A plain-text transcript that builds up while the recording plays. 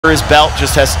his belt,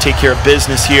 just has to take care of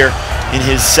business here in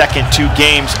his second 2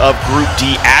 games of Group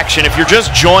D action. If you're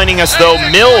just joining us though,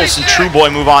 Mills and True Boy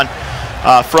move on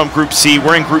from Group C.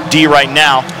 We're in Group D right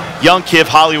now. Young Kiv,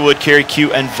 Hollywood, Kerry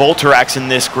Q, and Volterax in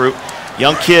this group.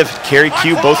 Young Kiv, Kerry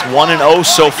Q, both 1-0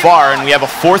 so far, and we have a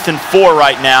 4th and 4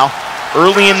 right now.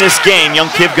 Early in this game, Young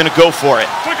Kiv gonna go for it.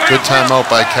 Good timeout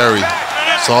by Kerry.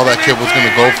 Saw that kid was going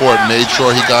to go for it, made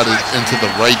sure he got it into the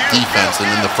right defense. And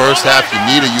in the first half, you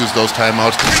need to use those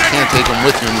timeouts because you can't take them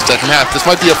with you in the second half. This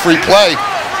might be a free play.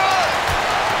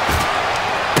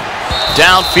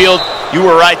 Downfield, you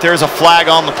were right, there's a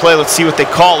flag on the play. Let's see what they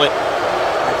call it.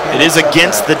 It is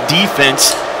against the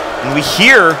defense. And we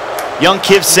hear Young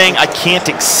Kiv saying, I can't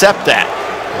accept that.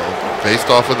 Well, based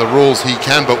off of the rules, he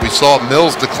can, but we saw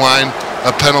Mills decline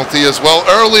a penalty as well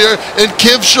earlier, and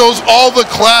Kiv shows all the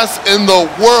class in the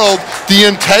world. The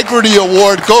Integrity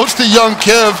Award goes to Young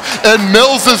Kiv, and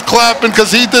Mills is clapping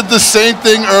because he did the same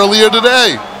thing earlier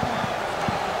today.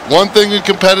 One thing in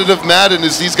competitive Madden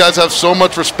is these guys have so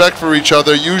much respect for each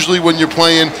other. Usually when you're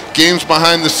playing games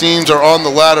behind the scenes or on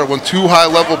the ladder, when 2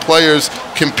 high-level players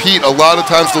compete, a lot of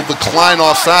times they'll decline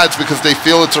off sides because they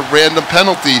feel it's a random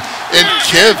penalty. And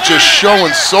Kiv just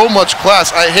showing so much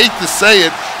class. I hate to say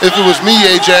it. If it was me,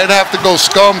 AJ, I'd have to go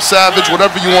scum, savage,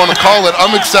 whatever you want to call it.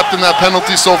 I'm accepting that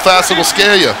penalty so fast it'll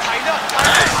scare you.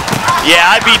 Yeah,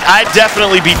 I'd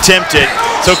definitely be tempted.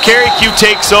 So Kerry Q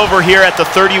takes over here at the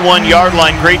 31-yard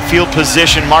line. Great field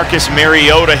position. Marcus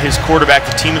Mariota, his quarterback,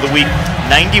 the team of the week,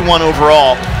 91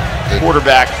 overall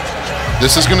quarterback.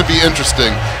 This is going to be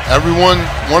interesting.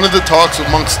 One of the talks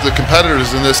amongst the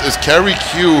competitors in this is Kerry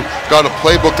Q got a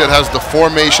playbook that has the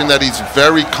formation that he's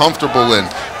very comfortable in.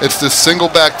 It's this single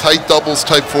back tight doubles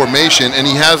type formation, and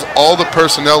he has all the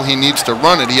personnel he needs to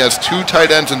run it. He has 2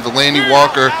 tight ends in Delaney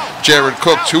Walker, Jared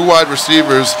Cook, 2 wide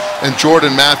receivers, and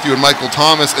Jordan Matthew and Michael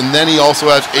Thomas, and then he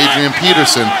also has Adrian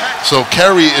Peterson. So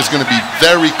Kerry is going to be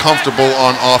very comfortable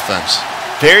on offense.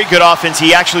 Very good offense.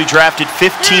 He actually drafted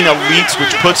 15 elites, which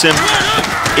puts him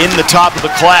in the top of the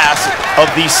class of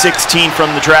these 16 from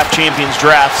the Draft Champions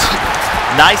drafts.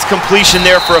 Nice completion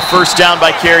there for a first down by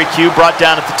Kerry Q, brought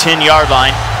down at the 10-yard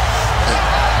line.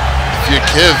 If you're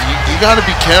Kiv, you got to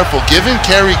be careful. Giving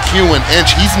Kerry Q an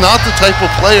inch, he's not the type of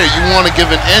player you want to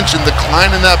give an inch, and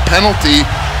declining that penalty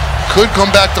could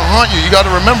come back to haunt you. You got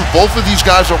to remember, both of these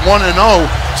guys are 1-0,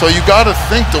 so you got to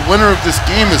think the winner of this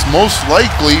game is most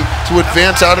likely to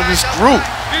advance out of this group.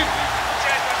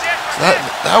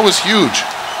 That was huge.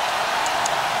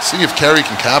 See if Kerry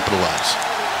can capitalize.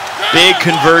 Big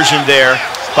conversion there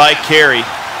by Kerry.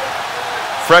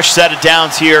 Fresh set of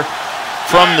downs here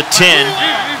from the 10.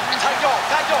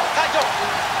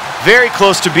 Very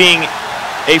close to being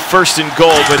a 1st and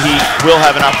goal, but he will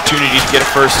have an opportunity to get a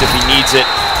first if he needs it.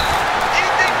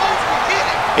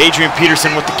 Adrian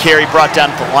Peterson with the carry, brought down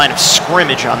at the line of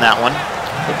scrimmage on that one.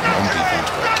 Good run defense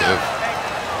by Kiv.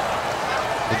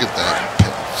 Look at that.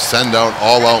 Send out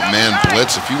all-out man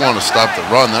blitz. If you want to stop the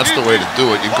run, that's the way to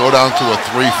do it. You go down to a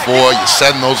 3-4, you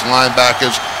send those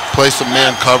linebackers, play some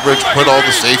man coverage, put all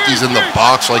the safeties in the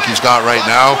box like he's got right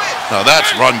now. Now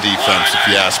that's run defense,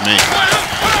 if you ask me.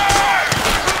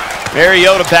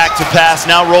 Mariota back to pass,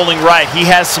 now rolling right. He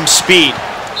has some speed.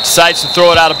 Decides to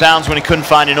throw it out of bounds when he couldn't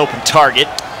find an open target.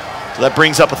 So that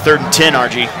brings up a 3rd and 10,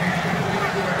 RG.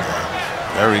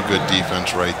 Very good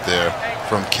defense right there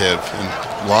from Kiv. And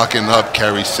locking up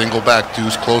Kerry, single back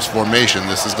deuce, close formation.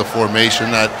 This is the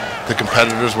formation that the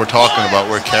competitors were talking about,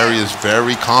 where Kerry is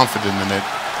very confident in it.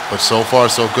 But so far,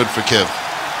 so good for Kiv.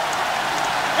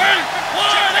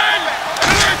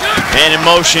 And in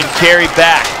motion, Kerry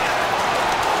back.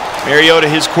 Mariota,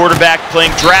 his quarterback,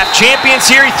 playing draft champions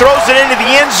here. He throws it into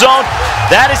the end zone.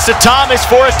 That is to Thomas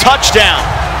for a touchdown.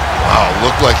 Wow,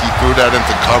 looked like he threw that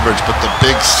into coverage, but the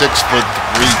big 6'3"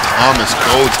 Thomas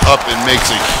goes up and makes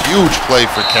a huge play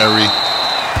for Kerry.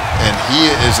 And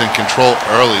he is in control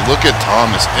early. Look at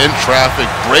Thomas in traffic,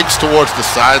 breaks towards the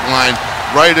sideline,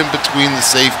 right in between the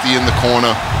safety and the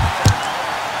corner.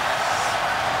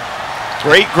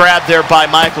 Great grab there by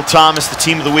Michael Thomas, the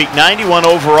team of the week, 91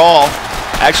 overall.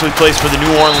 Actually plays for the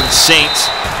New Orleans Saints.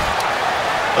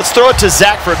 Let's throw it to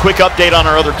Zach for a quick update on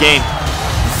our other game.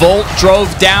 Volt drove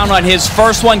down on his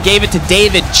first one, gave it to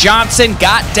David Johnson,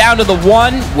 got down to the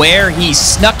 1 where he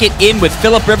snuck it in with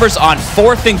Phillip Rivers on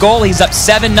 4th and goal. He's up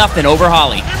 7-0 over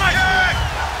Holly.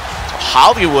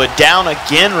 Hollywood down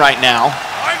again right now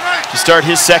to start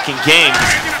his 2nd game.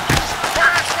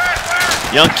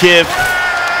 Young Kiv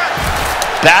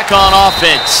back on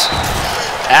offense.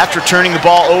 After turning the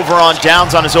ball over on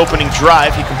downs on his opening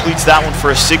drive, he completes that one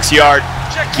for a 6-yard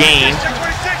gain.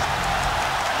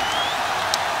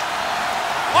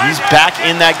 He's back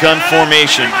in that gun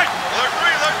formation.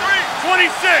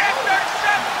 26.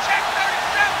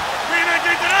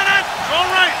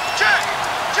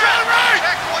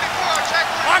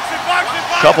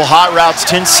 Couple hot routes,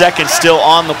 10 seconds still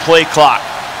on the play clock.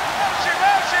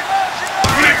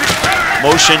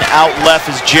 Motion out left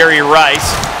is Jerry Rice,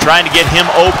 trying to get him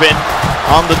open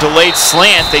on the delayed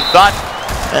slant. They thought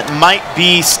that might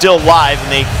be still live,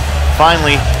 and they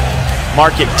finally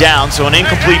mark it down. So an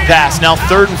incomplete pass. Now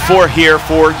 3rd and 4 here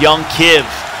for young Kiv.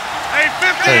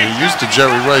 Hey, you're used to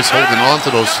Jerry Rice holding on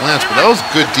to those slants, but that was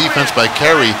good defense by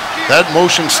Kerry. That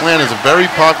motion slant is a very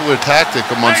popular tactic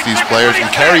amongst these players, and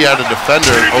Kerry had a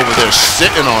defender over there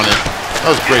sitting on it.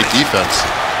 That was great defense.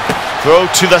 Throw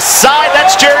to the side,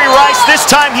 that's Jerry Rice. This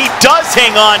time he does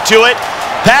hang on to it.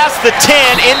 Past the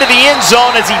 10, into the end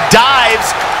zone as he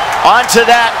dives onto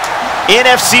that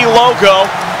NFC logo.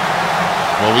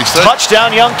 Well, we said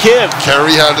touchdown, young Kiv.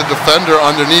 Kerry had a defender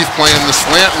underneath playing the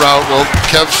slant route. Well,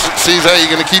 Kev sees, hey,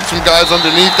 you're going to keep some guys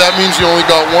underneath. That means you only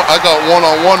got one. I got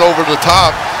one-on-one over the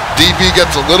top. DB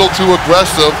gets a little too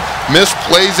aggressive,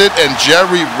 misplays it, and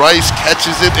Jerry Rice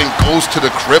catches it and goes to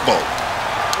the cribble.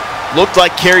 Looked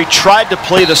like Kerry tried to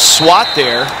play the swat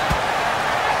there.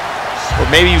 Or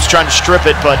maybe he was trying to strip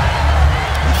it, but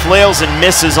flails and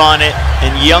misses on it,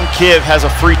 and young Kiv has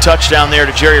a free touchdown there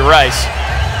to Jerry Rice.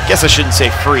 Guess I shouldn't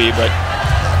say free, but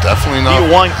definitely not.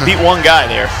 Beat one guy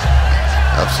there.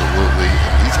 Absolutely.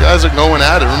 And these guys are going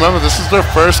at it. Remember, this is their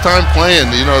first time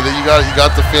playing. You know that you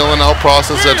got the feeling out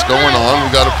process that's going on. We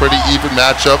got a pretty even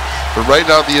matchup, but right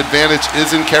now the advantage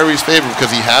is in Kerry's favor because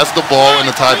he has the ball in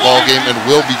a tied ball game and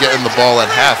will be getting the ball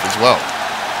at half as well.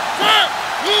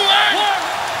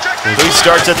 So he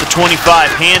starts at the 25.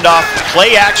 Handoff,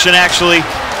 play action actually.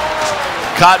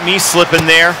 Caught me slipping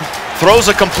there. Throws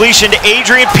a completion to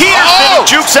Adrian Peterson, who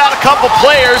jukes out a couple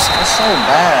players. That's so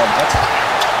bad.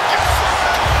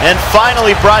 And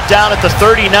finally brought down at the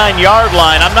 39-yard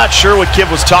line. I'm not sure what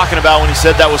Kiv was talking about when he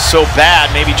said that was so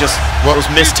bad. Maybe just those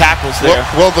missed tackles there.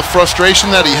 Well, the frustration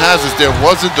that he has is there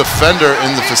was a defender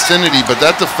in the vicinity, but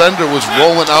that defender was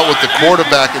rolling out with the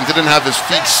quarterback and didn't have his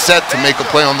feet set to make a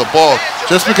play on the ball.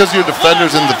 Just because your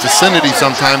defender's in the vicinity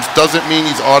sometimes doesn't mean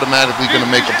he's automatically going to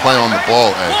make a play on the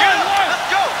ball, Ed.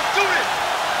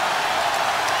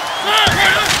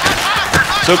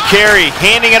 So Kerry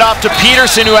handing it off to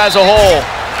Peterson, who has a hole.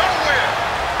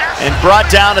 And brought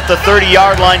down at the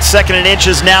 30-yard line, 2nd and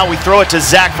inches now. We throw it to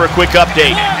Zach for a quick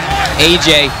update.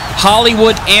 AJ,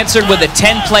 Hollywood answered with a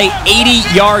 10-play,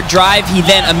 80-yard drive. He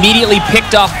then immediately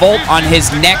picked off Volt on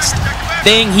his next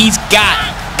thing he's got.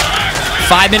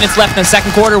 5 minutes left in the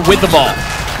 2nd quarter with the ball.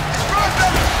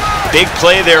 Big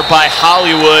play there by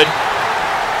Hollywood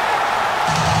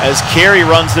as Kerry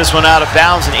runs this one out of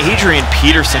bounds, and Adrian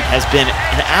Peterson has been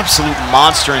an absolute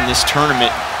monster in this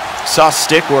tournament. Saw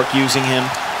stick work using him.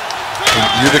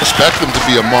 You'd expect them to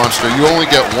be a monster. You only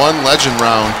get one legend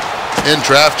round in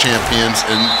Draft Champions,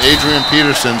 and Adrian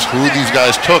Peterson's who these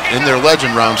guys took in their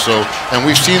legend round. So, and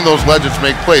we've seen those legends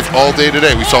make plays all day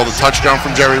today. We saw the touchdown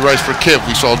from Jerry Rice for Kiv.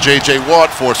 We saw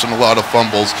G.O.A.T forcing a lot of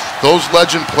fumbles. Those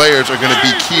legend players are going to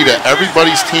be key to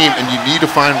everybody's team, and you need to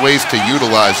find ways to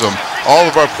utilize them. All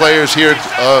of our players here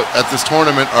at this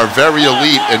tournament are very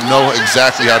elite and know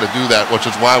exactly how to do that, which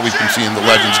is why we've been seeing the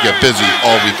legends get busy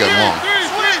all weekend long.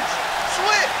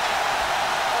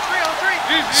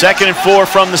 2nd and 4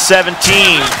 from the 17.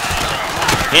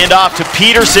 Hand off to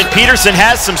Peterson. Peterson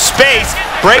has some space.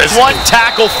 Breaks one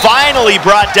tackle, finally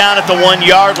brought down at the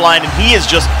 1-yard line, and he is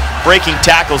just breaking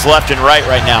tackles left and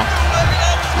right now.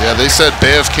 Yeah, they said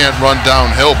Bears can't run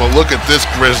downhill, but look at this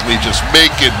Grizzly just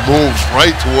making moves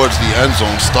right towards the end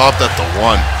zone. Stopped at the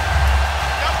 1.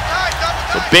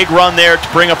 So big run there to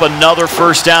bring up another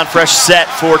 1st down. Fresh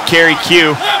set for Kerry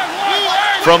Q.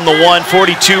 From the 1,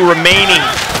 42 remaining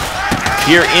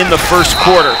here in the 1st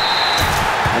quarter.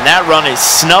 And that run is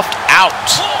snuffed out.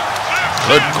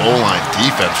 Good goal line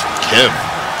defense from Kiv.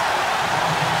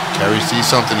 Kerry sees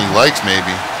something he likes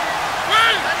maybe.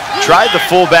 Tried the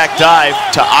fullback dive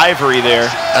to Ivory there.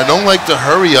 I don't like the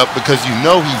hurry up because you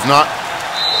know he's not,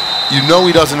 you know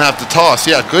he doesn't have to toss.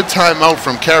 Yeah, good timeout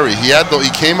from Kerry. He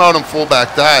came out in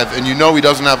fullback dive, and you know he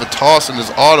doesn't have a toss in his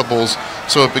audibles,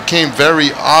 so it became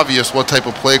very obvious what type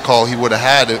of play call he would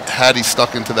have had he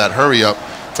stuck into that hurry up.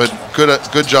 But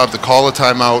good job to call a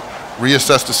timeout,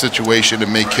 reassess the situation,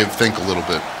 and make Kiv think a little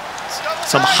bit.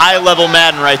 Some high-level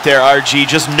Madden right there, RG,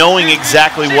 just knowing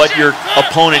exactly what your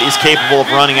opponent is capable of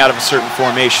running out of a certain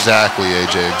formation. Exactly,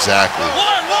 AJ, exactly.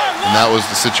 And that was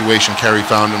the situation Kerry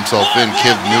found himself in.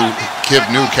 Kiv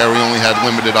knew Kerry only had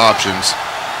limited options,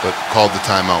 but called the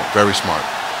timeout. Very smart.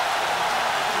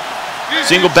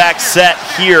 Single back set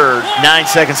here. 9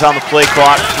 seconds on the play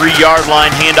clock. 3-yard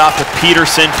line, handoff to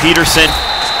Peterson. Peterson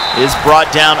is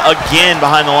brought down again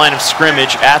behind the line of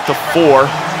scrimmage at the 4.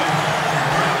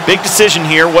 Big decision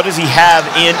here. What does he have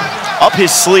up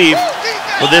his sleeve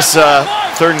with this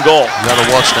 3rd and goal? You gotta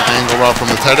watch the angle route from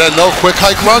the tight end. No, quick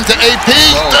hike run to AP.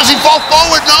 Does he fall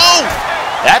forward? No!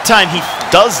 That time he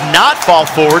does not fall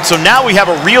forward, so now we have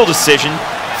a real decision.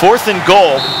 4th and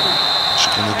goal. What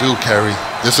you gonna do, Kerry?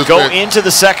 This is go into the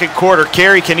 2nd quarter.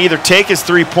 Kerry can either take his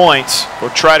 3 points or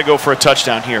try to go for a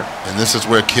touchdown here. And this is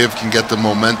where Kiv can get the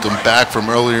momentum back from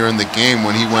earlier in the game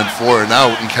when he went 4 and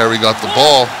out and Kerry got the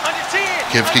ball.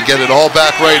 Kiv can get it all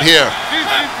back right here.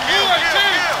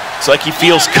 It's like he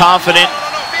feels confident.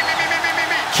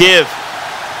 Kiv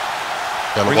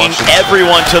bringing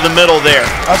everyone to the middle there.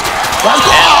 And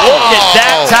look at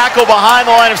that tackle behind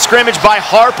the line of scrimmage by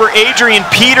Harper. Adrian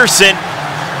Peterson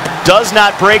does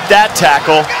not break that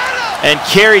tackle, and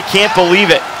Kerry can't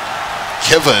believe it.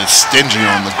 Kiva is stingy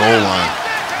on the goal line.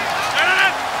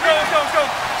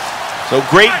 So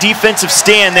great defensive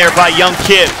stand there by young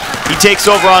Kiv. He takes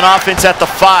over on offense at the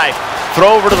 5.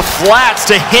 Throw over to the flats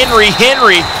to Henry.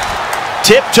 Henry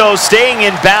tiptoes, staying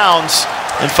in bounds,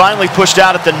 and finally pushed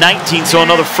out at the 19, so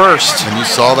another first. And you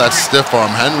saw that stiff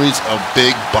arm. Henry's a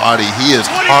big body. He is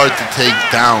hard to take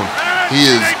down. He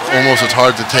is almost as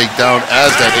hard to take down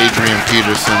as that Adrian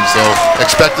Peterson, so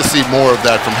expect to see more of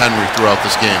that from Henry throughout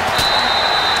this game.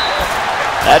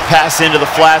 That pass into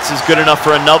the flats is good enough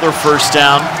for another first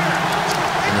down.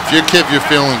 And if you're Kiv, you're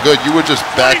feeling good. You were just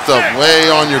backed up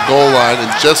way on your goal line, and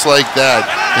just like that,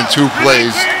 in 2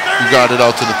 plays, you got it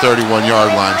out to the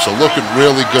 31-yard line. So looking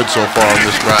really good so far on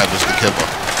this drive as the Kiva.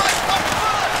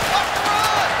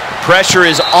 Pressure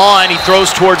is on. He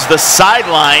throws towards the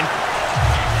sideline.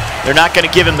 They're not going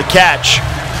to give him the catch.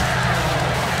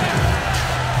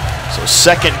 So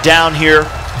 2nd down here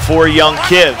for young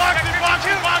Kiv.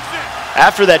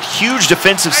 After that huge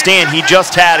defensive stand he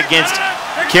just had against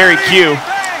Kerry Q.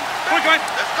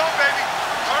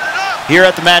 Here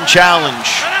at the Madden Challenge.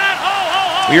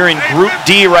 We are in Group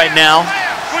D right now.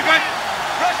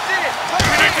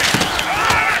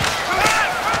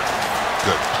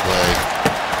 Good play.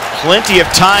 Plenty of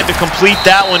time to complete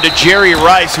that one to Jerry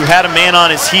Rice, who had a man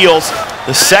on his heels.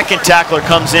 The 2nd tackler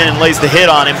comes in and lays the hit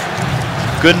on him.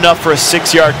 Good enough for a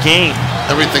 6-yard gain.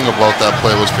 Everything about that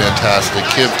play was fantastic.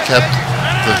 Kiv kept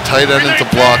the tight end into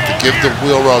block to give the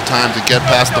wheel route time to get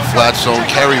past the flat zone.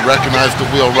 Kerry recognized the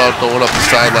wheel route going up the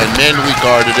sideline, manually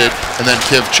guarded it, and then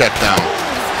Kiv checked down.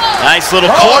 Nice little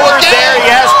corner there. He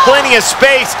has plenty of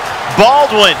space.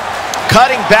 Baldwin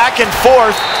cutting back and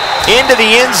forth into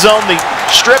the end zone. The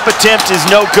strip attempt is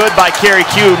no good by Kerry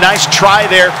Q. Nice try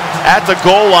there at the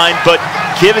goal line, but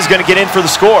Kiv is going to get in for the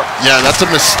score. Yeah, that's a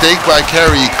mistake by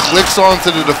Kerry. He clicks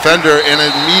onto the defender and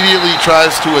immediately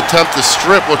tries to attempt the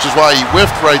strip, which is why he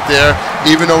whiffed right there,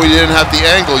 even though he didn't have the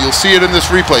angle. You'll see it in this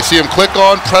replay. See him click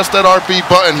on, press that RB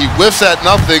button, he whiffs at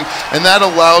nothing, and that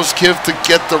allows Kiv to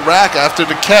get the rack after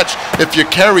the catch. If you're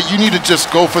Kerry, you need to just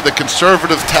go for the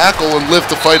conservative tackle and live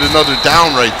to fight another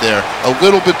down right there. A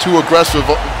little bit too aggressive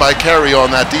by Kerry on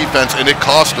that defense, and it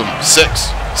cost him 6,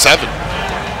 7.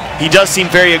 He does seem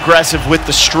very aggressive with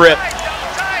the strip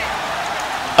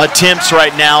attempts right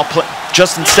now,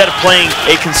 just instead of playing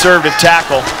a conservative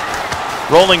tackle.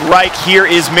 Rolling right here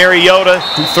is Mariota,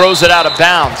 who throws it out of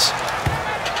bounds.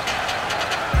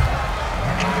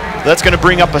 That's going to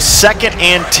bring up a 2nd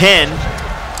and 10.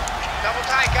 Double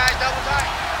tight, guys, double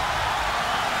tight.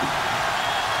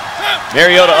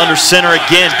 Mariota under center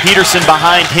again. Peterson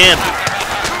behind him.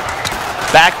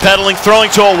 Backpedaling,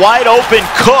 throwing to a wide open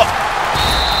Cook,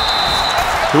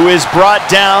 who is brought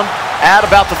down at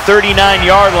about the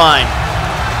 39-yard line.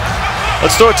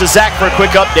 Let's throw it to Zach for a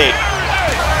quick update.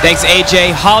 Thanks,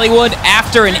 AJ. Hollywood,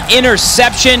 after an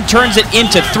interception, turns it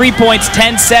into 3 points,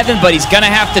 10-7, but he's going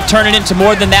to have to turn it into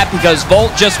more than that because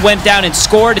Volt just went down and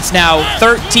scored. It's now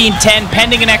 13-10,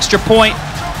 pending an extra point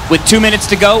with 2 minutes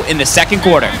to go in the 2nd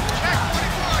quarter.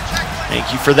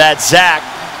 Thank you for that, Zach.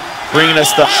 Bringing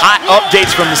us the hot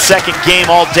updates from the 2nd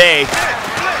game all day.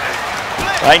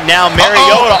 Right now,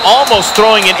 Mariota almost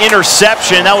throwing an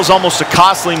interception. That was almost a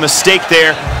costly mistake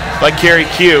there by Kerry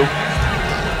Q.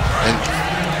 And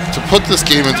to put this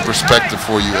game into perspective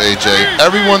for you, AJ,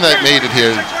 everyone that made it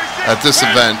here at this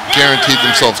event guaranteed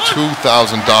themselves $2,000.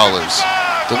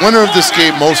 The winner of this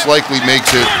game most likely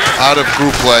makes it out of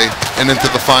group play and into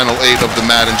the final 8 of the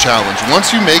Madden Challenge.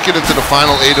 Once you make it into the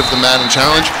final 8 of the Madden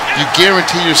Challenge, you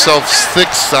guarantee yourself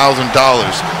 $6,000.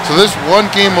 So this one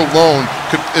game alone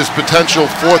is potential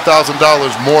 $4,000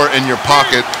 more in your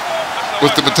pocket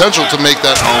with the potential to make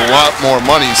that a lot more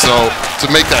money. So to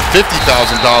make that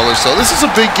 $50,000. So this is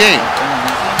a big game.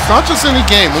 It's not just any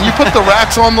game. When you put the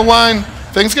racks on the line,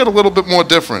 things get a little bit more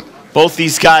different. Both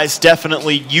these guys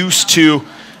definitely used to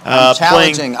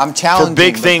playing for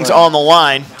big things on the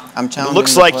line. It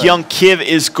looks like young Kiv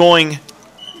is going.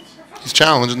 He's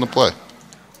challenging the play.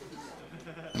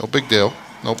 No big deal.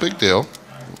 No big deal.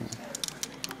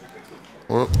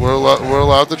 We're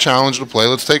allowed to challenge the play.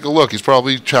 Let's take a look. He's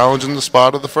probably challenging the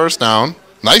spot of the first down.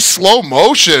 Nice slow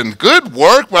motion. Good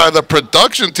work by the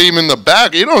production team in the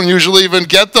back. You don't usually even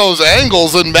get those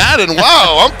angles in Madden.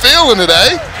 Wow, I'm feeling it,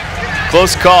 eh?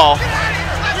 Close call.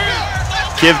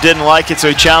 Kiv didn't like it, so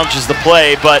he challenges the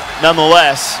play, but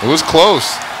nonetheless. It was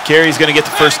close. Kerry's going to get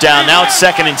the first down. Now it's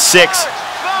 2nd and 6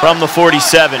 from the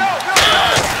 47.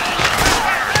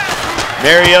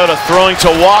 Mariota throwing to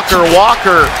Walker.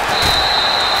 Walker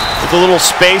with a little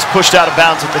space, pushed out of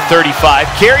bounds at the 35.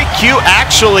 Kerry Q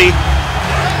actually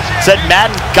said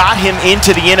Madden got him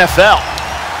into the NFL.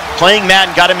 Playing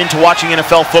Madden got him into watching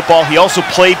NFL football. He also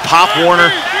played Pop Warner.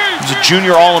 He was a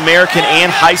junior All-American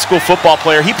and high school football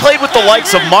player. He played with the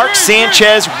likes of Mark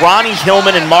Sanchez, Ronnie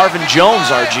Hillman, and Marvin Jones,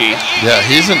 RG. Yeah,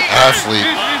 he's an athlete.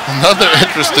 Another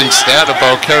interesting stat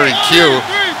about Kerry Q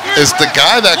is the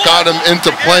guy that got him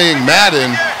into playing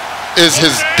Madden is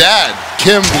his dad,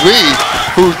 Kim Lee,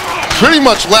 who pretty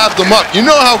much labbed him up. You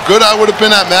know how good I would have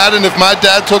been at Madden if my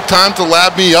dad took time to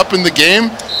lab me up in the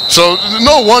game? So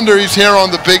no wonder he's here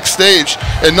on the big stage.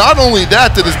 And not only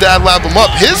that did his dad lab him up,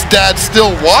 his dad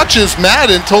still watches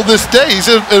Madden till this day.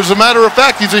 As a matter of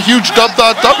fact, he's a huge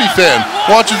Dub.W fan.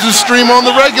 Watches his stream on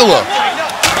the regular.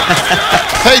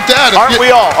 Hey, Dad. Aren't we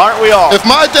all? If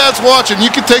my dad's watching, you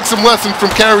can take some lessons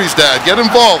from Kerry's dad. Get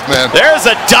involved, man. There's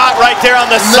a dot right there on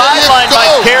the sideline by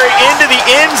Kerry into the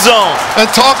end zone. And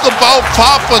talk about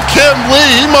Papa Kim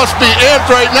Lee. He must be amped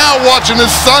right now watching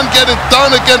his son get it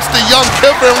done against the young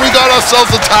Kipper, and we got ourselves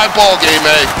a tie ball game,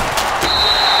 eh?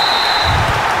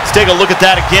 Let's take a look at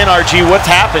that again, RG. What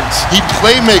happens? He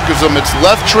playmakers him. It's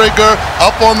left trigger,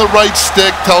 up on the right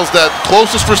stick, tells that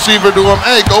closest receiver to him,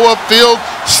 hey, go upfield,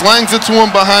 slangs it to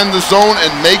him behind the zone, and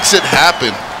makes it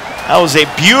happen. That was a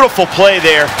beautiful play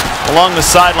there along the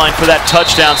sideline for that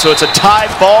touchdown. So it's a tie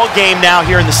ball game now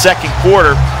here in the second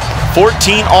quarter.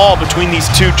 14 all between these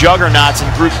two juggernauts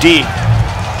in Group D.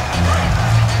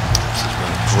 This has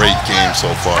been a great game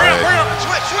so far, eh?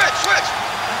 Switch.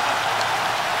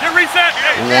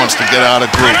 Who wants to get out of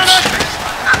groups?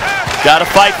 Got to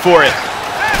fight for it.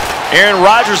 Aaron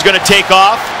Rodgers going to take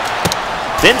off,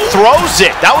 then throws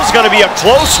it. That was going to be a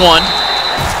close one.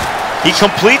 He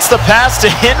completes the pass to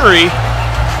Henry.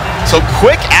 So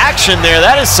quick action there.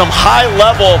 That is some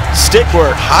high-level stick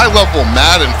work. High-level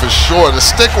Madden for sure. The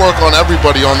stick work on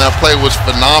everybody on that play was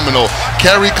phenomenal.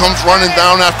 Kerry comes running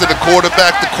down after the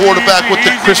quarterback. The quarterback with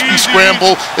the crispy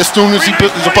scramble. As soon as he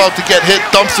is about to get hit,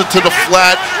 dumps it to the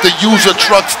flat. The user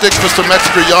truck stick for some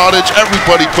extra yardage.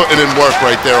 Everybody putting in work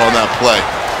right there on that play.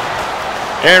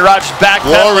 Aaron Rodgers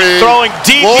backpedaling, throwing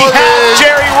deep. He has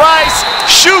Jerry Rice.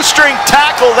 Shoestring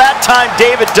tackle that time.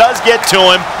 David does get to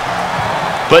him,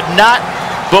 but not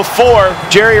before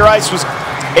Jerry Rice was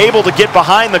able to get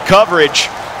behind the coverage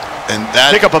and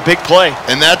that pick up a big play.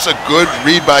 And that's a good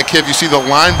read by Kiv. You see the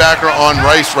linebacker on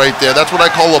Rice right there. That's what I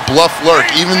call a bluff lurk.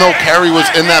 Even though Kerry was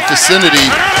in that vicinity,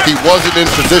 he wasn't in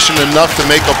position enough to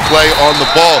make a play on the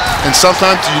ball. And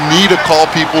sometimes you need to call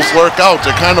people's lurk out.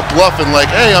 They're kind of bluffing like,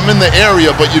 hey, I'm in the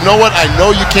area, but you know what? I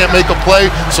know you can't make a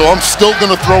play, so I'm still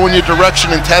going to throw in your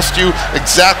direction and test you.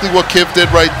 Exactly what Kiv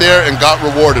did right there and got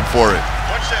rewarded for it.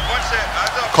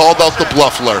 Called out the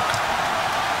bluff lurk.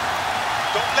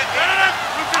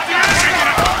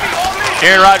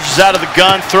 Aaron Rodgers out of the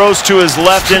gun, throws to his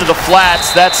left into the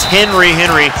flats. That's Henry.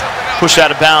 Henry pushed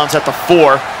out of bounds at the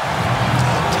 4.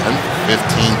 10,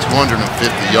 15, 250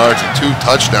 yards and 2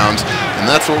 touchdowns. And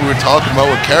that's what we were talking about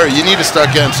with Kerry. You need to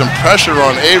start getting some pressure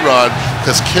on A-Rod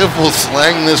because Kiv will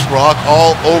slang this rock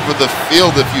all over the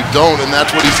field if you don't. And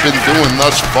that's what he's been doing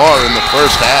thus far in the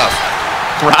first half.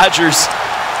 Rodgers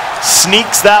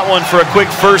sneaks that one for a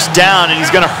quick first down, and he's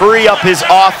going to hurry up his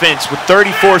offense with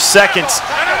 34 seconds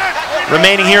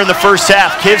remaining here in the first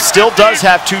half. Kiv still does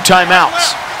have 2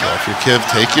 timeouts. Yeah, if you're Kiv,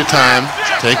 take your time.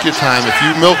 Take your time. If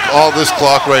you milk all this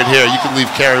clock right here, you can leave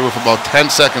Kerry with about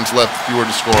 10 seconds left if you were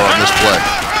to score on this play.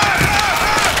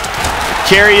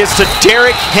 Carry is to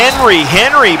Derrick Henry.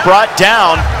 Henry brought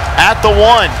down at the 1.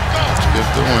 What's Kiv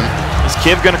doing? Is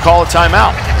Kiv going to call a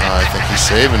timeout? I think he's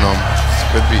saving them.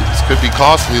 This could be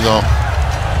costly though.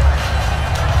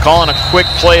 Calling a quick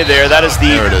play there. That is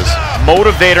the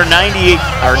motivator, 90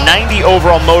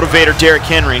 overall motivator, Derrick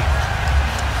Henry.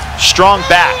 Strong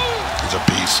back. is a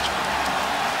beast.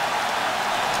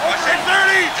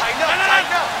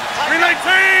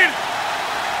 319.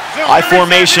 High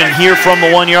formation here from the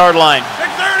 1-yard line.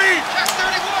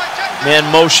 Man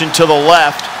motion to the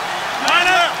left.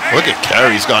 Look at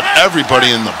Kerry. He's got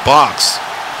everybody in the box.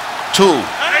 2.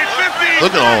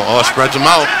 Look at all spreads them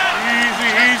out.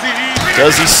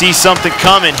 Does he see something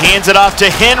coming? Hands it off to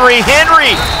Henry.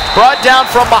 Henry brought down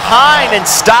from behind and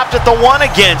stopped at the 1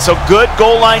 again. So good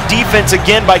goal line defense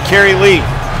again by Kerry Lee.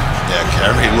 Yeah,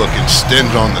 Kerry looking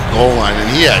stinged on the goal line, and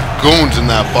he had goons in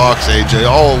that box, AJ.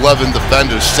 All 11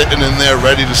 defenders sitting in there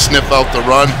ready to sniff out the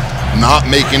run, not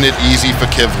making it easy for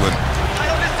Kivlin.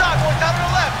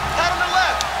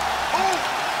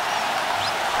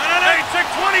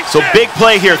 So big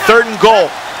play here, 3rd and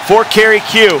goal for Kerry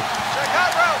Q.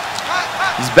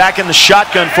 He's back in the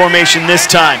shotgun formation this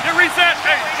time.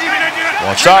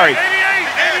 Sorry.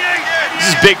 This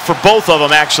is big for both of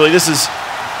them, actually. This is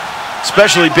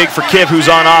especially big for Kiv, who's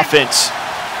on offense.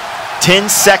 10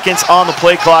 seconds on the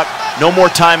play clock, no more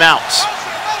timeouts.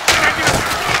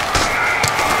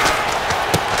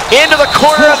 Into the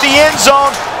corner of the end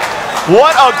zone.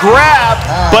 What a grab,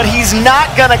 but he's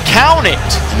not gonna count it.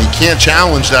 And he can't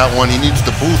challenge that one. He needs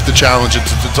to booth to challenge it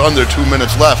since it's under 2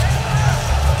 minutes left.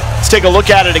 Let's take a look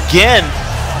at it again.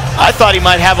 I thought he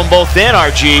might have them both in,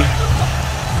 RG.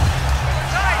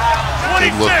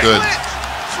 Did look good.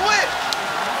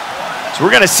 So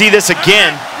we're gonna see this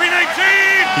again.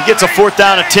 He gets a 4th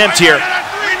down attempt here.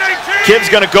 Kiv's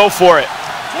gonna go for it.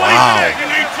 Wow.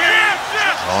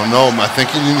 Oh no, I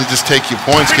think you need to just take your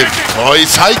points, Kiv. Oh,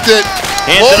 he's hiked it.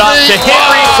 Hands it off to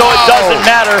Henry, so it doesn't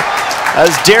matter.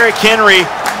 As Derrick Henry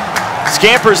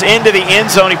scampers into the end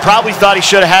zone. He probably thought he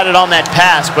should have had it on that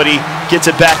pass, but he gets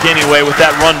it back anyway with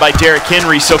that run by Derrick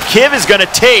Henry. So Kiv is going to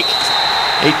take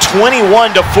a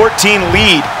 21-14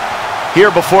 lead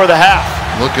here before the half.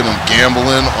 Look at him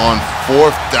gambling on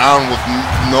 4th down with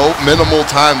no minimal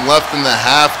time left in the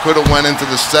half. Could have went into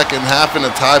the second half in a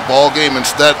tie ball game.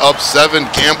 Instead, up 7.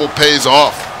 Gamble pays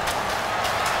off.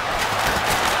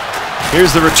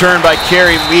 Here's the return by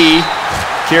Kerry Lee.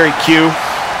 Kerry Q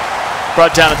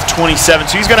brought down at the 27.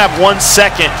 So he's going to have 1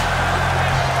 second.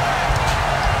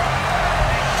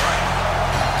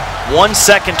 1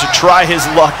 second to try his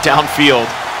luck downfield.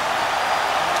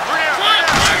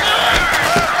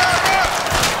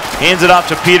 Hands it off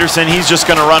to Peterson. He's just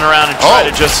going to run around and try to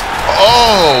just...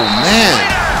 Oh, man.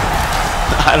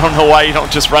 I don't know why you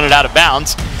don't just run it out of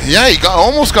bounds. Yeah, he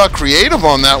almost got creative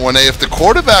on that one. If the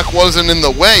quarterback wasn't in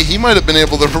the way, he might have been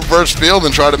able to reverse field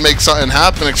and try to make something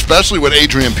happen, especially with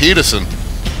Adrian Peterson.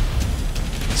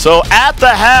 So at the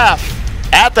half,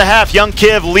 Young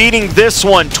Kiv leading this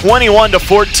one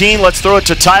 21-14. Let's throw it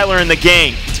to Tyler in the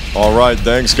game. All right,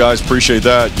 thanks, guys. Appreciate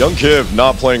that. Young Kiv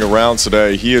not playing around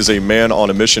today. He is a man on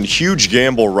a mission. Huge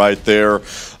gamble right there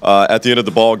at the end of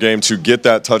the ball game to get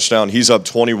that touchdown. He's up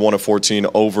 21-14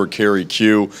 over Kerry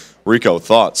Q. Rico,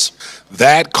 thoughts?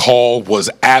 That call was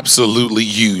absolutely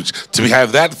huge. To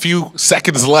have that few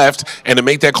seconds left and to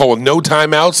make that call with no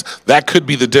timeouts, that could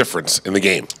be the difference in the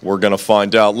game. We're going to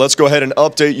find out. Let's go ahead and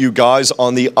update you guys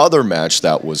on the other match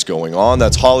that was going on.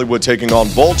 That's Hollywood taking on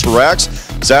Voltarax.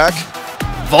 Zach?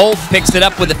 Volt picks it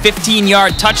up with a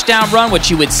 15-yard touchdown run, which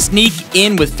he would sneak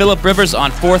in with Phillip Rivers on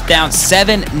 4th down,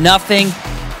 7-0.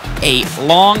 A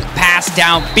long pass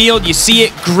downfield. You see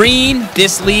it green.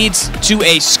 This leads to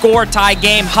a score tie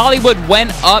game. Hollywood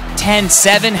went up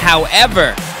 10-7.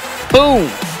 However, boom,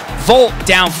 Volt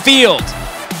downfield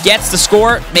gets the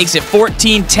score, makes it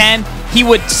 14-10. He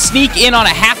would sneak in on a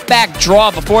halfback draw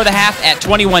before the half at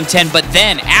 21-10, but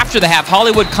then after the half,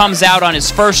 Hollywood comes out on his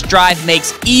first drive,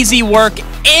 makes easy work,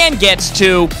 and gets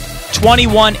to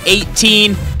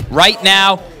 21-18 right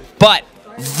now. But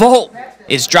Volt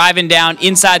is driving down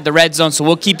inside the red zone, so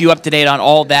we'll keep you up to date on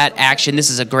all that action. This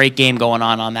is a great game going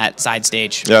on that side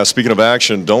stage. Yeah, speaking of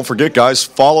action, don't forget, guys,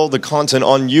 follow the content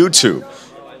on YouTube.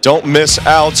 Don't miss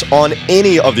out on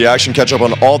any of the action. Catch up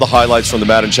on all the highlights from the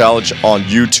Madden Challenge on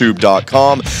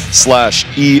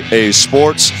youtube.com/EA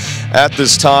Sports. At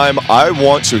this time, I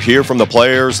want to hear from the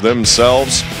players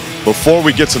themselves. Before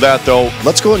we get to that, though,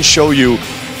 let's go and show you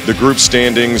the group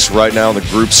standings right now, the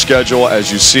group schedule.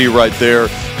 As you see right there,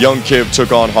 Young Kiv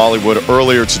took on Hollywood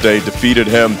earlier today, defeated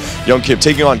him. Young Kiv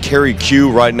taking on Kerry Q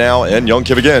right now, and Young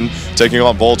Kiv again taking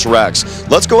on Voltarax.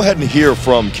 Let's go ahead and hear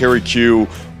from Kerry Q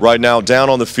right now down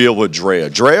on the field with Drea.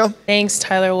 Drea? Thanks,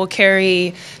 Tyler. Well,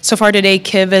 Kerry, so far today,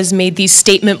 Kiv has made these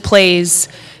statement plays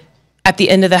at the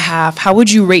end of the half. How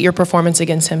would you rate your performance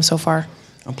against him so far?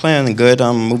 I'm playing good.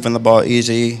 I'm moving the ball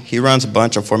easy. He runs a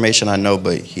bunch of formation, I know,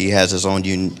 but he has his own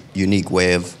unique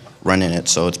way of running it,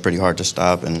 so it's pretty hard to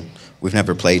stop. And we've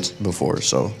never played before.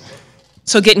 So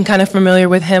getting kind of familiar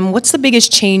with him, what's the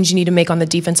biggest change you need to make on the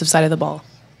defensive side of the ball?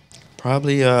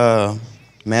 probably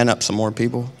man up some more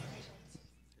people.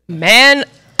 Man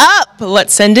up.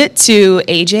 Let's send it to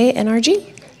AJ and RG.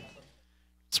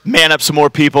 Let's man up some more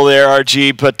people there,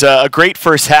 RG. But a great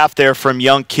first half there from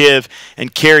young Kiv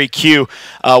and Kerry Q.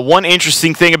 One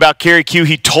interesting thing about Kerry Q,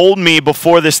 he told me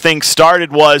before this thing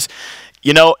started was,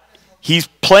 you know, he's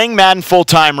playing Madden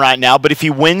full-time right now, but if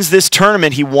he wins this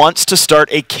tournament, he wants to start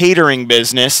a catering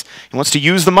business. He wants to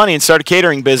use the money and start a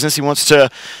catering business. He wants to,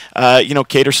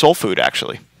 cater soul food,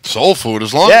 actually. Soul food,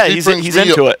 as long as he brings he's me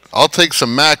into it. I'll take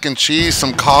some mac and cheese,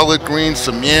 some collard greens,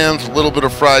 some yams, a little bit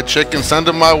of fried chicken. Send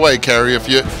them my way, Kerry.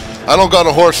 I don't got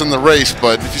a horse in the race,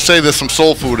 but if you say there's some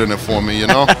soul food in it for me, you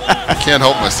know, I can't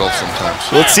help myself sometimes.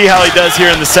 Let's see how he does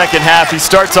here in the second half. He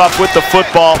starts off with the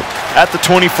football at the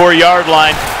 24-yard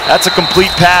line. That's a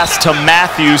complete pass to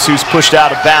Matthews, who's pushed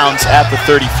out of bounds at the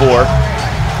 34.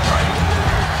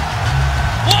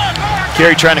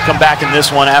 Kerry trying to come back in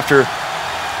this one after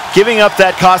giving up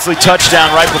that costly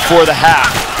touchdown right before the half.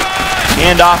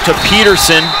 Hand off to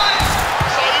Peterson,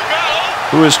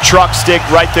 who is truck stick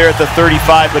right there at the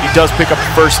 35, but he does pick up a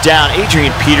first down.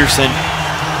 Adrian Peterson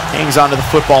hangs onto the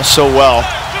football so well.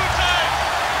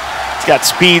 He's got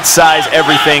speed, size,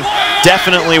 everything.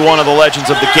 Definitely one of the legends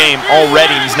of the game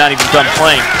already. He's not even done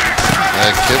playing.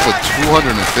 That kid with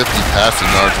 250 passing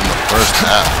yards in the first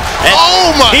half. And oh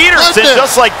my Peterson, goodness.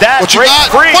 just like that, What you breaks got?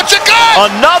 free. What you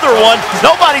got? Another one.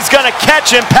 Nobody's going to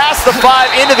catch him past the 5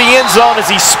 into the end zone as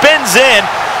he spins in,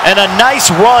 and a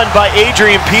nice run by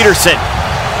Adrian Peterson.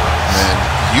 Man,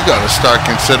 you got to start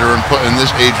considering putting this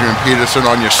Adrian Peterson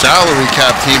on your salary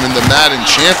cap team in the Madden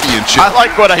Championship. I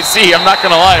like what I see. I'm not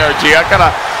going to lie, RG.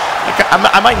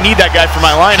 I might need that guy for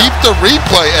my lineup. Keep the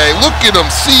replay, A. Look at him.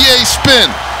 CA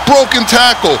spin. Broken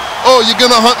tackle. Oh, you're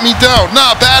going to hunt me down.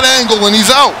 Nah, bad angle, and he's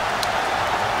out.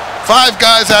 5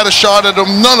 guys had a shot at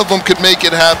him. None of them could make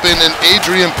it happen, and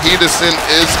Adrian Peterson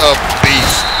is a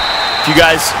beast. If you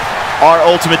guys are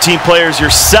Ultimate Team players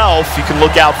yourself, you can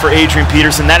look out for Adrian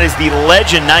Peterson. That is the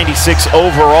legend 96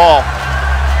 overall.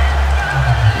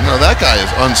 You know, that guy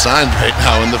is unsigned right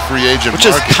now in the free agent Which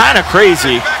market. is kind of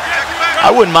crazy.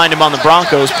 I wouldn't mind him on the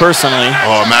Broncos, personally.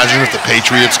 Oh, imagine if the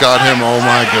Patriots got him. Oh,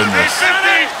 my goodness.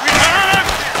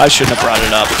 I shouldn't have brought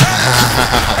it up.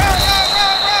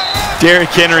 Derrick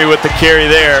Henry with the carry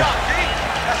there.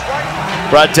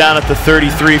 Brought down at the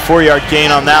 33, 4-yard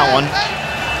gain on that one.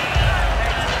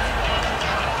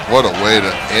 What a way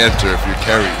to enter if you're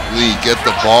Kerry Lee. Get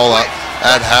the ball out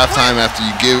at halftime after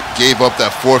you gave up that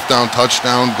 4th down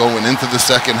touchdown going into the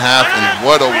second half, and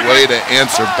what a way to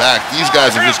answer back. These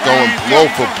guys are just going blow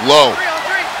for blow.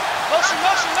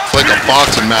 It's like a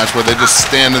boxing match where they just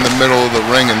stand in the middle of the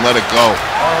ring and let it go.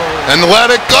 And let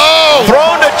it go!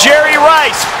 Thrown to Jerry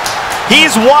Rice.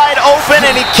 He's wide open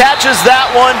and he catches that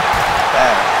one.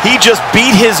 He just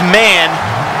beat his man,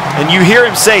 and you hear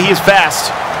him say he is fast.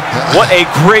 What a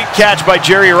great catch by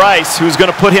Jerry Rice, who's going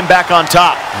to put him back on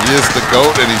top. He is the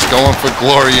GOAT, and he's going for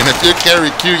glory. And if you're Kerry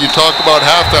Q, you talk about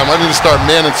halftime, I need to start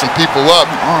manning some people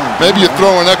up. Maybe you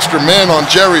throw an extra man on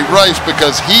Jerry Rice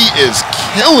because he is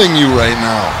killing you right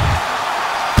now.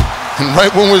 And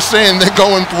right when we're saying they're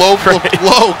going blow for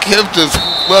blow, Kiv just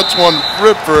lets one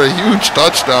rip for a huge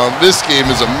touchdown. This game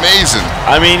is amazing.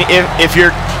 I mean, if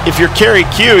you're Kerry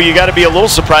Q, you got to be a little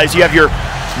surprised. You have your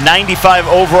 95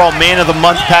 overall man of the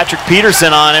month Patrick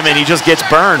Peterson on him, and he just gets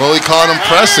burned. Well, he caught him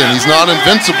pressing. He's not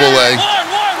invincible,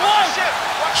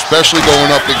 especially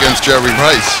going up against Jerry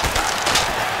Rice.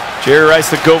 Jerry Rice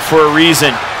the GOAT for a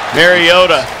reason.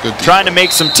 Mariota trying to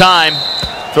make some time.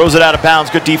 Throws it out of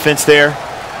bounds. Good defense there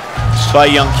by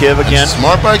young Kiv again.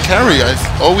 Smart by Kerry. I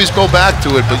always go back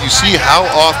to it, but you see how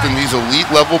often these elite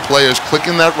level players click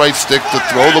in that right stick to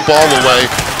throw the ball away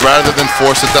rather than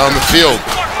force it down the field.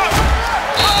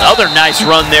 Another nice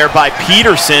run there by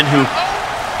Peterson, who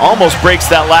almost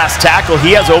breaks that last tackle.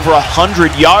 He has over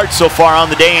 100 yards so far on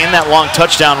the day in that long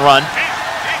touchdown run.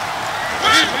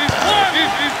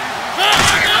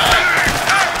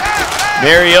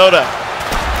 Mariota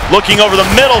looking over the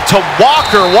middle to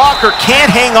Walker. Walker can't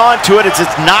hang on to it. It's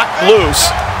knocked loose.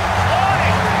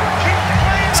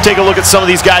 Let's take a look at some of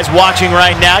these guys watching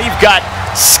right now. You've got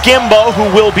Skimbo, who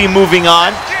will be moving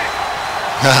on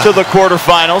to the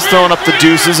quarterfinals, throwing up the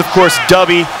deuces. Of course,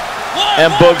 Dubby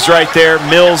and Boogs right there.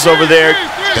 Mills over there.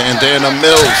 Bandana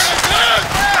Mills.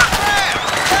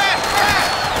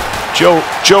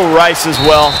 Joe Rice as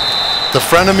well. The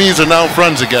frenemies are now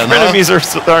friends again, Frenemies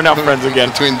are now friends again.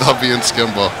 Between Dubby and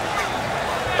Skimbo.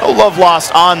 No love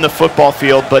lost on the football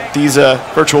field, but these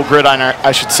virtual gridiron,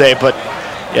 I should say. But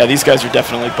Yeah, these guys are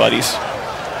definitely buddies.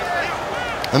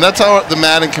 And that's how the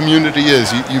Madden community is.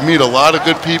 You meet a lot of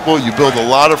good people. You build a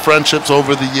lot of friendships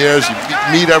over the years. You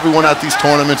meet everyone at these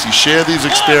tournaments. You share these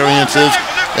experiences.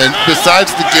 And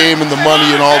besides the game and the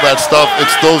money and all that stuff,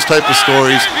 it's those type of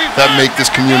stories that make this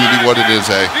community what it is,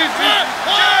 eh?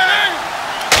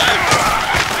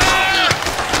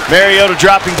 Mariota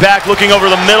dropping back, looking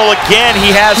over the middle again.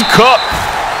 He has Cook.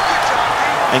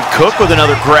 And Cook with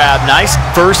another grab. Nice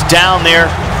first down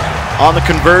there on the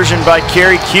conversion by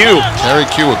Kerry Q. Kerry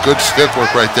Q, a good stick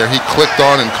work right there. He clicked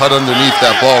on and cut underneath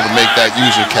that ball to make that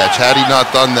user catch. Had he not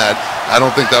done that, I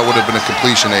don't think that would have been a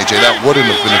completion, AJ. That wouldn't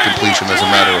have been a completion, as a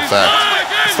matter of fact.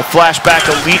 It's the flashback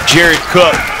elite Jared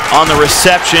Cook on the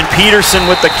reception. Peterson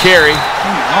with the carry.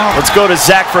 Let's go to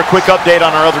Zach for a quick update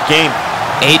on our other game.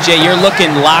 AJ, you're looking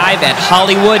live at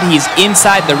Hollywood. He's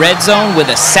inside the red zone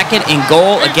with a 2nd and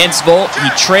goal against Volt.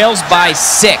 He trails by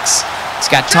 6. He's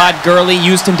got Todd Gurley,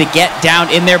 used him to get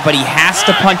down in there, but he has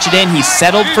to punch it in. He's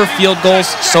settled for field goals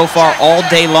so far all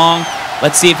day long.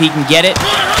 Let's see if he can get it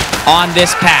on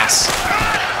this pass.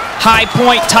 High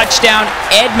point touchdown.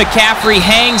 Ed McCaffrey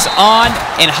hangs on,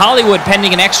 and Hollywood,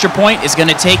 pending an extra point, is going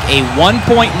to take a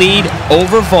 1-point lead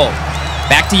over Volt.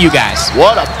 Back to you guys.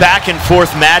 What a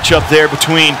back-and-forth matchup there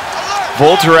between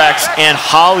Volterex and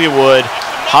Hollywood.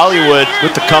 Hollywood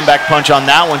with the comeback punch on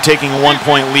that one, taking a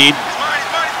 1-point lead.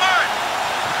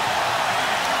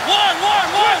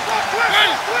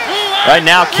 Right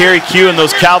now, Kerry Q and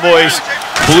those Cowboys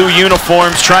blue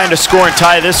uniforms trying to score and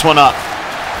tie this one up.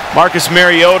 Marcus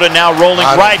Mariota now rolling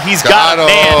right. He's got a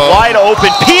man wide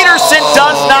open. Peterson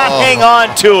does not hang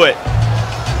on to it.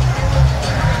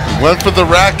 Went for the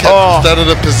rack catch instead of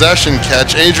the possession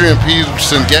catch. Adrian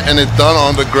Peterson getting it done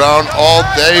on the ground all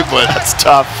day, but that's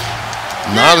tough.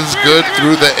 Not as good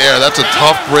through the air. That's a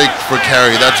tough break for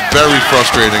Kerry. That's very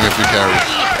frustrating if you Kerry.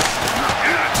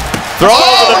 Throw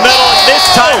over the middle, and this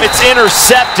time it's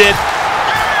intercepted.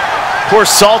 Poor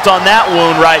salt on that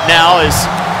wound right now as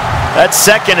that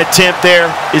second attempt there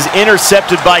is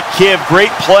intercepted by Kiv.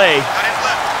 Great play.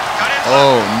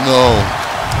 Oh, no.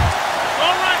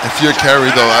 If you're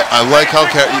Kerry, though, I like how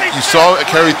you saw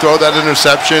Kerry throw that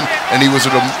interception, and he was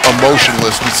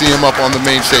emotionless. We see him up on the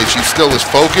main stage. He still is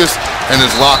focused and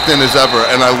as locked in as ever,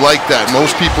 and I like that.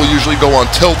 Most people usually go on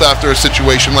tilt after a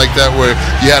situation like that where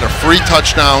you had a free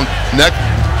touchdown,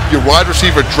 your wide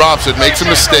receiver drops it, makes a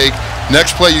mistake,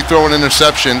 next play you throw an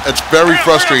interception. It's very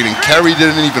frustrating. Kerry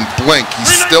didn't even blink.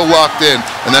 He's still locked in,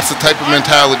 and that's the type of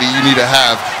mentality you need to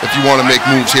have if you want to make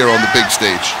moves here on the big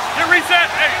stage.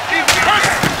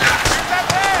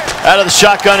 Out of the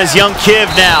shotgun is young Kiv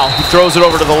now. He throws it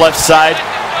over to the left side.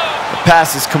 The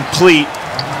pass is complete.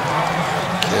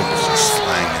 Kiv is just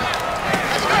slanging.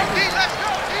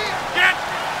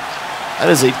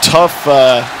 That is a tough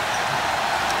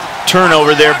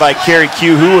turnover there by Kerry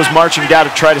Q, who was marching down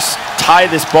to try to tie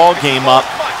this ball game up.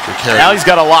 Now he's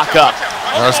got to lock up.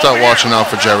 Gotta start watching out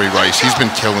for Jerry Rice. He's been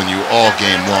killing you all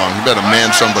game long. You better man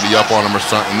somebody up on him or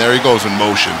something. There he goes in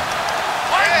motion.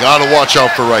 Gotta watch out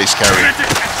for Rice, Kerry.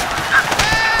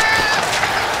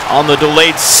 On the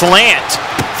delayed slant,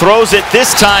 throws it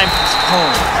this time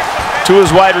to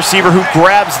his wide receiver, who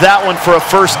grabs that one for a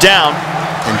first down.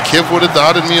 And Kiv would have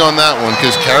dotted me on that one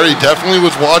because Kerry definitely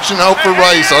was watching out for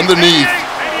Rice underneath.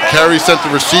 Kerry sent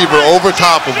the receiver over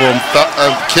top of him.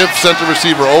 Kiv sent the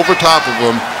receiver over top of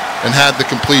him and had the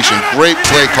completion. Great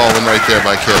play calling right there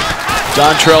by Kiv.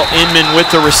 Dontrell Inman with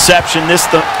the reception. This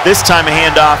time a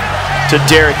handoff to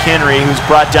Derrick Henry, who's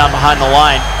brought down behind the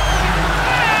line.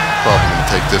 Probably going to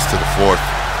take this to the 4th.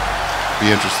 Be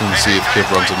interesting to see if Kiv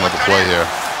runs another play here.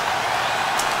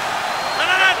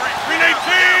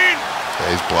 Yeah,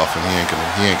 he's bluffing. He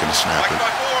ain't gonna snap it.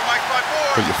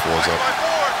 Put your 4s up.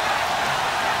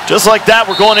 Just like that,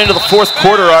 we're going into the 4th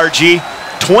quarter, RG.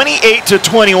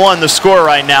 28-21 the score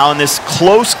right now in this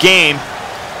close game.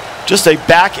 Just a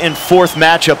back and forth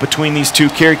matchup between these two,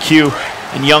 Kerry Q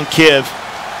and young Kiv.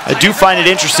 I do find it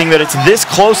interesting that it's this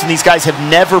close and these guys have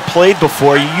never played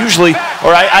before. You usually,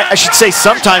 or I should say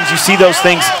sometimes you see those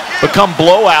things become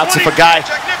blowouts if a guy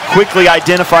quickly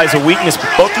identifies a weakness,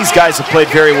 but both these guys have played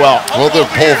very well. Well, they're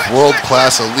both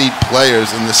world-class elite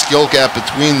players, and the skill gap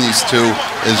between these two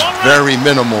is very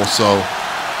minimal, so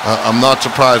I'm not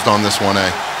surprised on this one,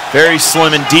 eh? Very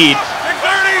slim indeed.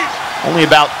 Only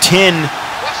about 10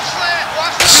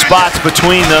 spots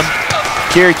between them.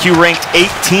 Kerry Q ranked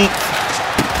 18th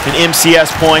in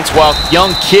MCS points, while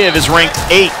young Kiv is ranked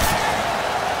 8th.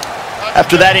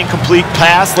 After that incomplete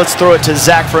pass, let's throw it to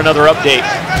Zach for another update.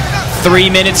 3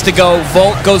 minutes to go.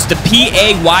 Volt goes to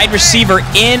PA wide receiver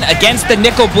in against the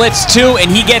nickel blitz too, and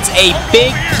he gets a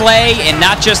big play, and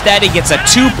not just that, he gets a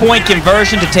 2-point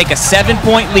conversion to take a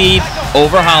 7-point lead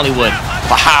over Hollywood.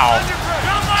 Wow.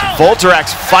 So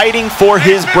Volterak's fighting for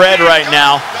his bread right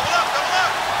now,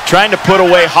 trying to put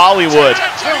away Hollywood.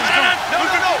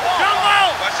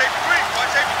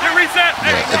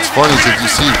 Yeah, it's funny because you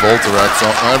see Volterak, so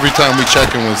every time we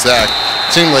check in with Zach,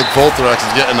 it seems like Volterak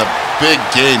is getting a big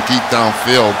gain deep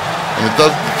downfield. And the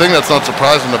thing that's not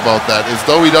surprising about that is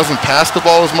though he doesn't pass the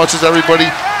ball as much as everybody,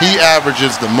 he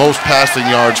averages the most passing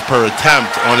yards per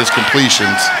attempt on his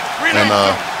completions. And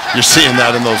you're seeing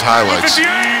that in those highlights.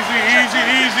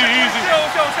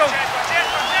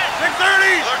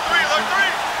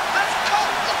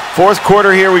 Fourth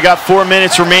quarter here, we got 4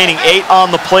 minutes remaining, 8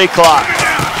 on the play clock.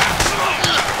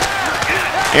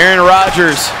 Aaron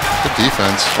Rodgers, good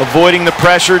defense, avoiding the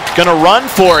pressure, gonna run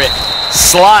for it.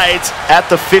 Slides at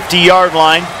the 50-yard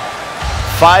line.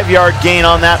 5-yard gain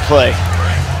on that play.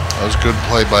 That was good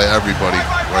play by everybody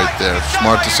right there.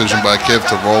 Smart decision by Kiv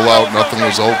to roll out. Nothing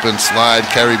was open. Slide.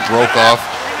 Kerry broke off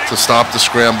to stop the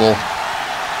scramble.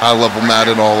 High-level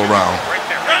Madden all around.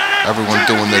 Everyone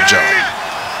doing their job.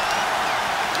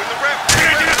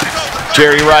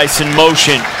 Jerry Rice in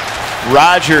motion.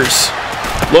 Rodgers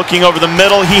looking over the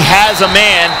middle. He has a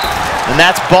man, and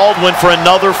that's Baldwin for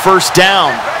another first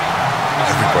down.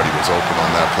 Everybody was open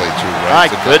on that play too, right?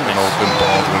 My goodness. Open,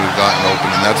 Baldwin had gotten open,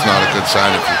 and that's not a good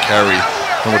sign if you Kerry.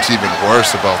 And what's even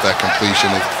worse about that completion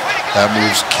is that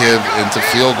moves Kiv into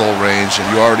field goal range, and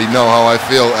you already know how I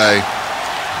feel.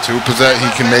 He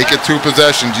can make it 2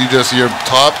 possessions. Your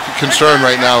top concern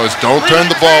right now is don't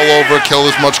turn the ball over, kill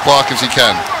as much clock as you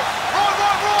can.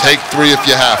 Take 3 if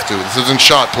you have to. This isn't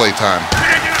shot play time.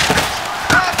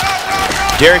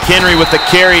 Derrick Henry with the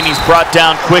carry, and he's brought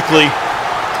down quickly.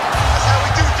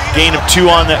 Gain of 2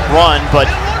 on that run,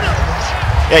 but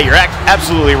yeah, you're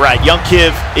absolutely right. Young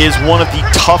Kiv is one of the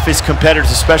toughest competitors,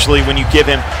 especially when you give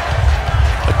him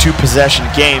a 2-possession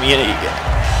game.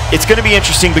 It's going to be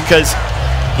interesting because,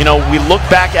 we look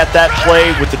back at that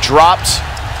play with the dropped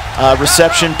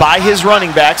reception by his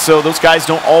running back, so those guys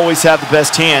don't always have the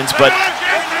best hands, but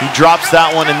he drops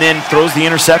that one and then throws the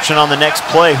interception on the next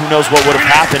play. Who knows what would have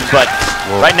happened, but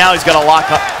right now he's got to lock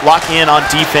in on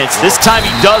defense. This time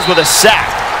he does with a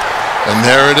sack. And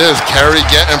there it is, Kerry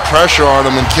getting pressure on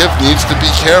him, and Kiv needs to be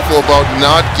careful about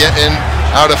not getting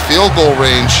out of field goal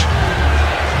range.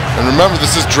 And remember,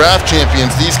 this is draft champions.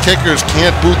 These kickers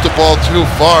can't boot the ball too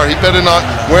far. He better not,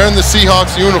 wearing the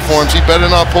Seahawks uniforms, he better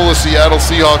not pull the Seattle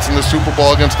Seahawks in the Super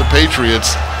Bowl against the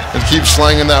Patriots and keep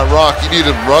slanging that rock. You need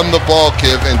to run the ball,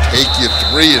 Kiv, and take you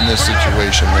 3 in this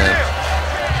situation, man.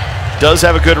 Does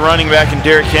have a good running back in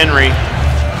Derrick Henry.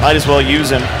 Might as well use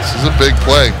him. This is a big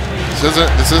play.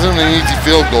 This isn't an easy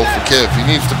field goal for Kiv. He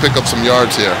needs to pick up some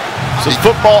yards here. So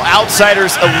Football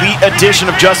Outsiders elite edition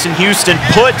of Justin Houston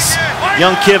puts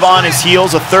young Kiv on his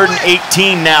heels. A 3rd and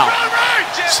 18 now.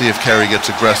 See if Kerry gets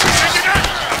aggressive.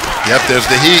 Yep, there's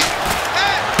the heat.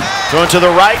 Going to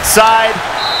the right side.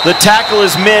 The tackle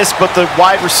is missed, but the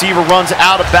wide receiver runs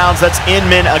out of bounds. That's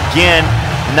Inman again,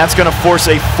 and that's going to force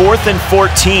a 4th and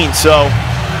 14. So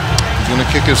he's going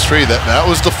to kick his 3. That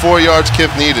was the 4 yards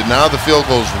Kiv needed. Now the field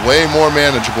goal is way more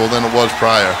manageable than it was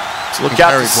prior. So look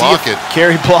out to see if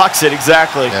Kerry blocks it,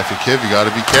 exactly. Yeah, if you're Kiv, you got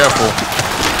to be careful.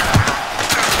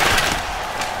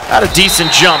 Not a decent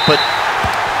jump, but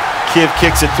Kiv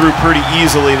kicks it through pretty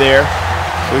easily there.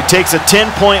 So he takes a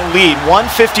 10-point lead.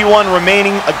 1:51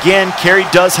 remaining. Again, Kerry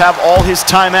does have all his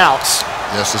timeouts.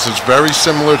 Yes, this is very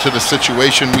similar to the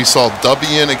situation we saw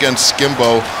Dubby in against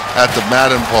Skimbo at the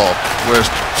Madden ball, where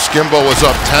Skimbo was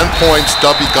up 10 points.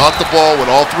 Dubby got the ball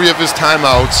with all 3 of his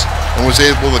timeouts and was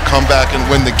able to come back and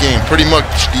win the game. Pretty much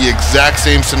the exact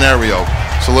same scenario.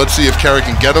 So let's see if Kerry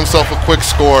can get himself a quick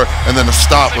score and then a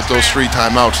stop with those 3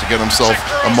 timeouts to get himself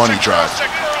a money drive.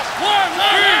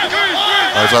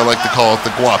 As I like to call it,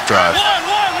 the G.O.A.T drive.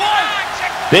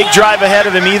 Big drive ahead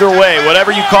of him either way,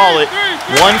 whatever you call it.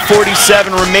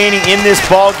 1:47 remaining in this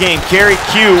ball game. Kerry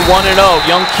Q 1-0,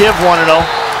 young Kiv 1-0.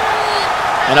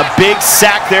 And a big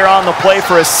sack there on the play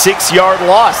for a 6-yard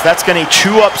loss. That's going to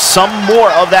chew up some more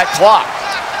of that clock.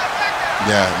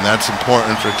 Yeah, and that's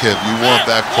important for Kiv. You want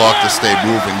that clock to stay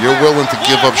moving. You're willing to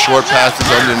give up short passes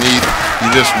underneath. You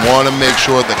just want to make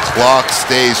sure the clock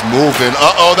stays moving.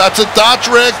 Uh-oh, that's a dot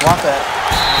trick.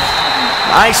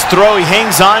 Nice throw. He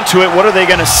hangs on to it. What are they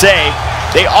going to say?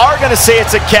 They are going to say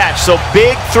it's a catch. So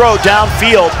big throw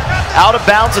downfield, out of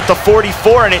bounds at the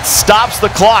 44, and it stops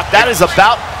the clock. That is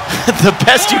about The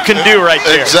best you can do right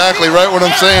there. Exactly, right what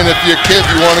I'm saying. If you're Kiv,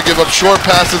 you want to give up short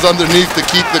passes underneath to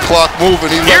keep the clock moving.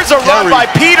 Here's a run by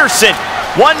Peterson.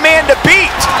 One man to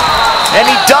beat, and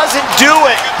he doesn't do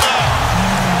it.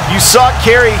 You saw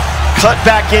Kerry cut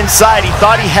back inside. He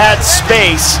thought he had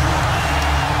space.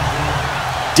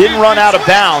 Didn't run out of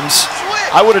bounds.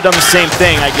 I would have done the same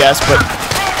thing, I guess, but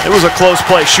it was a close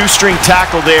play. Shoestring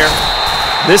tackle there.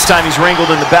 This time he's wrangled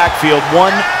in the backfield.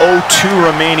 1:02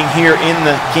 remaining here in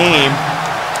the game.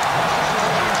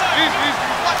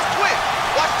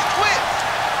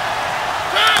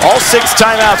 All 6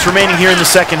 timeouts remaining here in the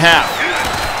second half.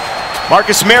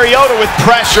 Marcus Mariota with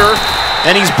pressure,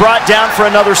 and he's brought down for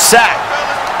another sack.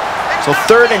 So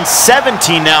 3rd and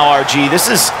 17 now, RG. This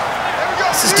is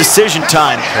decision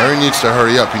time. Kerry needs to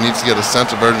hurry up. He needs to get a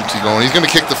sense of urgency going. He's going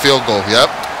to kick the field goal. Yep.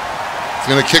 He's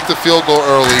going to kick the field goal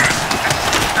early.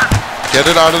 Get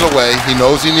it out of the way. He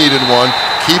knows he needed one.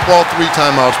 Keep all 3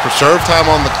 timeouts. Preserve time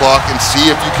on the clock and see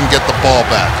if you can get the ball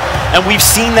back. And we've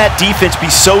seen that defense be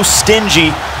so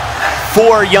stingy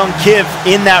for young Kiv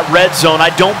in that red zone.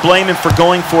 I don't blame him for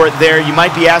going for it there. You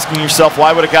might be asking yourself,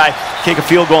 why would a guy kick a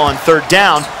field goal on 3rd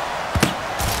down?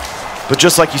 But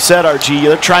just like you said, RG,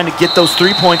 they're trying to get those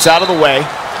 3 points out of the way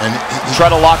and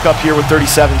try to lock up here with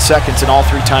 37 seconds and all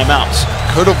 3 timeouts.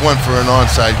 Could have went for an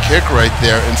onside kick right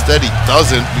there. Instead, he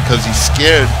doesn't because he's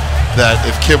scared that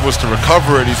if Kiv was to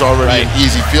recover it, he's already in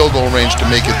easy field goal range to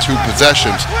make it 2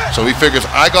 possessions. So he figures,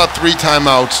 I got 3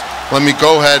 timeouts. Let me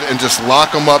go ahead and just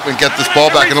lock him up and get this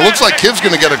ball back. And it looks like Kiv's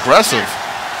going to get aggressive.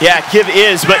 Yeah, Kiv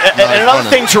is. But another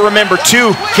thing to remember,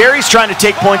 too, Kerry's trying to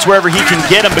take points wherever he can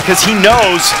get them because he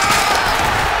knows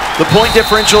the point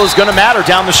differential is going to matter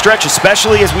down the stretch,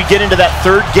 especially as we get into that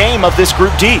 3rd game of this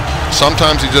Group D.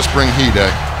 Sometimes you just bring heat,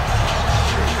 eh?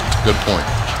 Good point.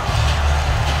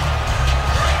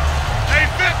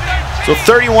 So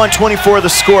 31-24 the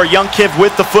score. Young Kiv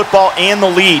with the football and the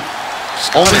lead.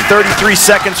 Only 33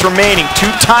 seconds remaining. 2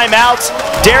 timeouts.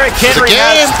 Derrick Henry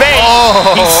has space.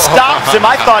 He stops him.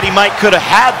 I thought he could have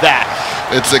had that.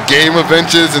 It's a game of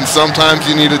inches, and sometimes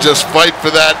you need to just fight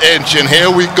for that inch. And here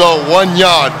we go, 1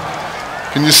 yard.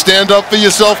 Can you stand up for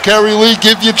yourself, Kerry Lee?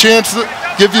 Give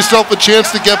yourself a chance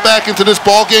to get back into this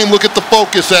ball game. Look at the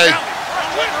focus, eh?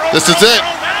 This is it.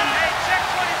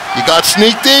 You got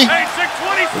sneak D?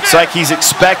 Looks like he's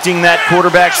expecting that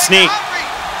quarterback sneak.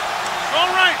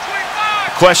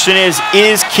 Question is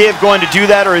Kiv going to do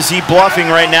that, or is he bluffing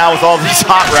right now with all these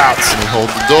hot routes? He hold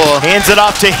the door. Hands it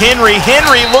off to Henry.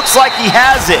 Henry looks like he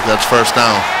has it. That's 1st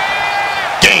down.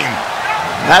 Game.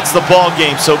 That's the ball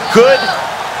game. So good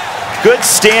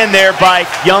stand there by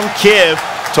young Kiv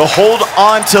to hold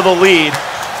on to the lead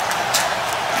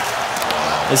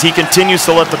as he continues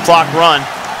to let the clock run.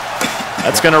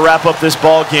 That's going to wrap up this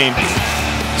ball game.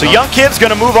 So young Kiv's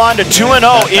going to move on to 2-0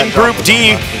 in Group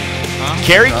D.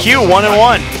 Kerry Q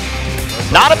 1-1.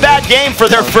 Not a bad game for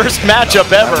their first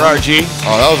matchup ever, RG.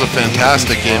 Oh, that was a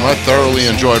fantastic game. I thoroughly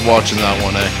enjoyed watching that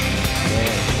one, eh?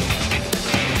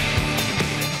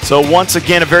 So once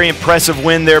again, a very impressive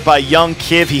win there by young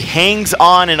Kiv. He hangs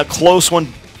on in a close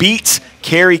one, beats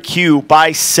Kerry Q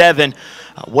by 7.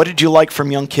 What did you like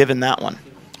from young Kiv in that one?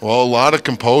 Well, a lot of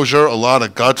composure, a lot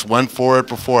of guts, went for it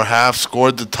before half,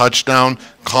 scored the touchdown,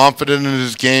 confident in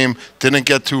his game, didn't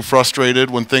get too frustrated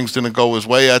when things didn't go his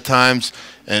way at times,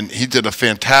 and he did a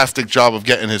fantastic job of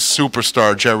getting his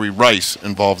superstar, Jerry Rice,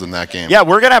 involved in that game. Yeah,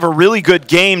 we're going to have a really good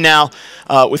game now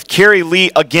with Kerry Lee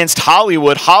against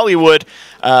Hollywood. Hollywood,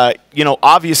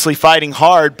 obviously fighting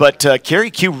hard, but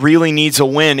Kerry Q really needs a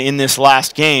win in this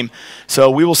last game. So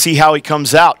we will see how he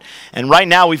comes out. And right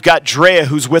now we've got Drea,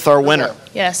 who's with our winner.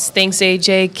 Yes, thanks,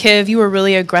 AJ. Kiv, you were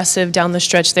really aggressive down the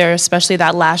stretch there, especially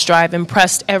that last drive.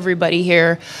 Impressed everybody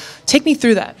here. Take me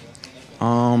through that.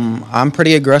 I'm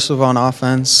pretty aggressive on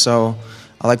offense, so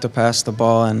I like to pass the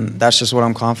ball, and that's just what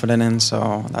I'm confident in,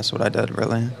 so that's what I did,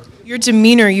 really. Your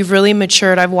demeanor, you've really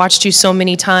matured. I've watched you so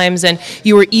many times, and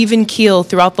you were even keel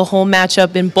throughout the whole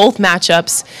matchup. In both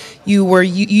matchups, you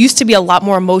used to be a lot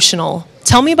more emotional.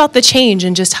 Tell me about the change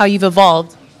and just how you've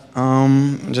evolved.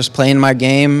 Just playing my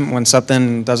game. When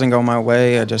something doesn't go my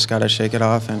way, I just got to shake it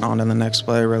off and on to the next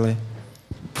play, really.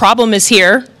 Problem is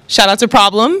here. Shout out to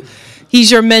Problem.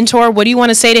 He's your mentor. What do you want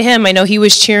to say to him? I know he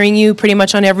was cheering you pretty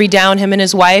much on every down, him and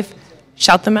his wife.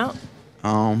 Shout them out.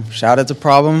 Shout out to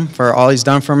Problem for all he's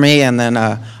done for me, and then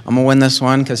I'm going to win this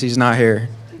one because he's not here.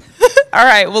 All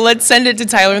right, well, let's send it to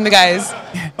Tyler and the guys.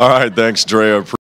 All right, thanks, Drea.